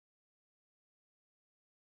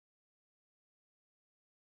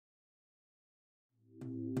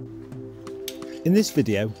In this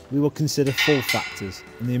video, we will consider fall factors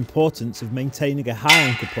and the importance of maintaining a high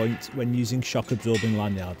anchor point when using shock-absorbing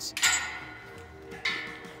lanyards.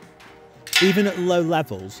 Even at low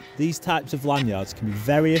levels, these types of lanyards can be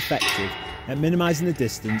very effective at minimising the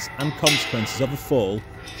distance and consequences of a fall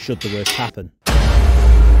should the worst happen.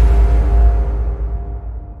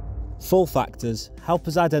 Fall factors help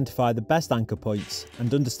us identify the best anchor points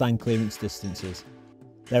and understand clearance distances.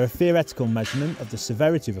 They're a theoretical measurement of the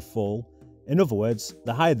severity of a fall. In other words,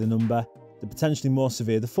 the higher the number, the potentially more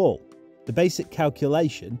severe the fall. The basic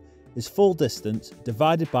calculation is fall distance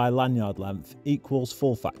divided by lanyard length equals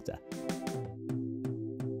fall factor.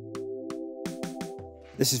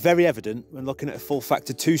 This is very evident when looking at a fall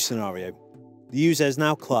factor 2 scenario. The user has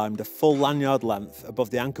now climbed a full lanyard length above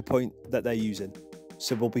the anchor point that they're using,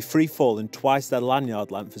 so will be free falling twice their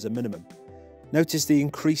lanyard length as a minimum. Notice the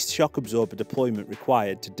increased shock absorber deployment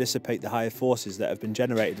required to dissipate the higher forces that have been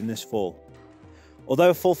generated in this fall.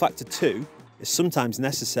 Although a fall factor 2 is sometimes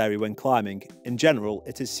necessary when climbing, in general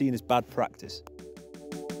it is seen as bad practice.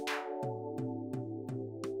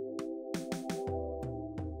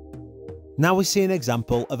 Now we see an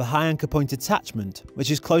example of a high anchor point attachment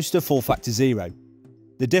which is close to a fall factor 0.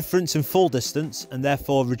 The difference in fall distance and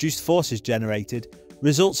therefore reduced forces generated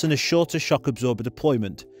results in a shorter shock absorber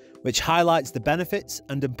deployment, which highlights the benefits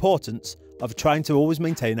and importance of trying to always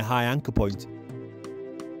maintain a high anchor point.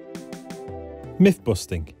 Myth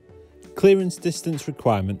busting. Clearance distance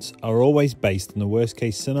requirements are always based on the worst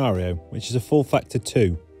case scenario, which is a fall factor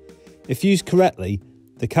 2. If used correctly,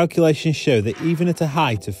 the calculations show that even at a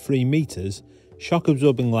height of 3 meters, shock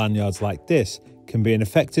absorbing lanyards like this can be an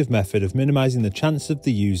effective method of minimising the chance of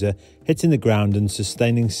the user hitting the ground and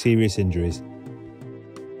sustaining serious injuries.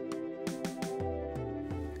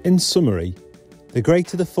 In summary, the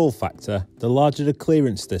greater the fall factor, the larger the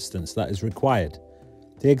clearance distance that is required.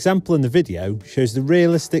 The example in the video shows the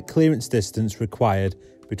realistic clearance distance required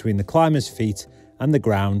between the climber's feet and the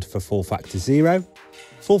ground for fall factor 0,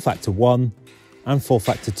 fall factor 1 and fall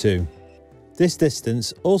factor 2. This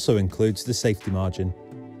distance also includes the safety margin.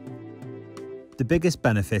 The biggest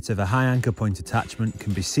benefit of a high anchor point attachment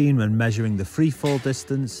can be seen when measuring the free fall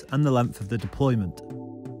distance and the length of the deployment.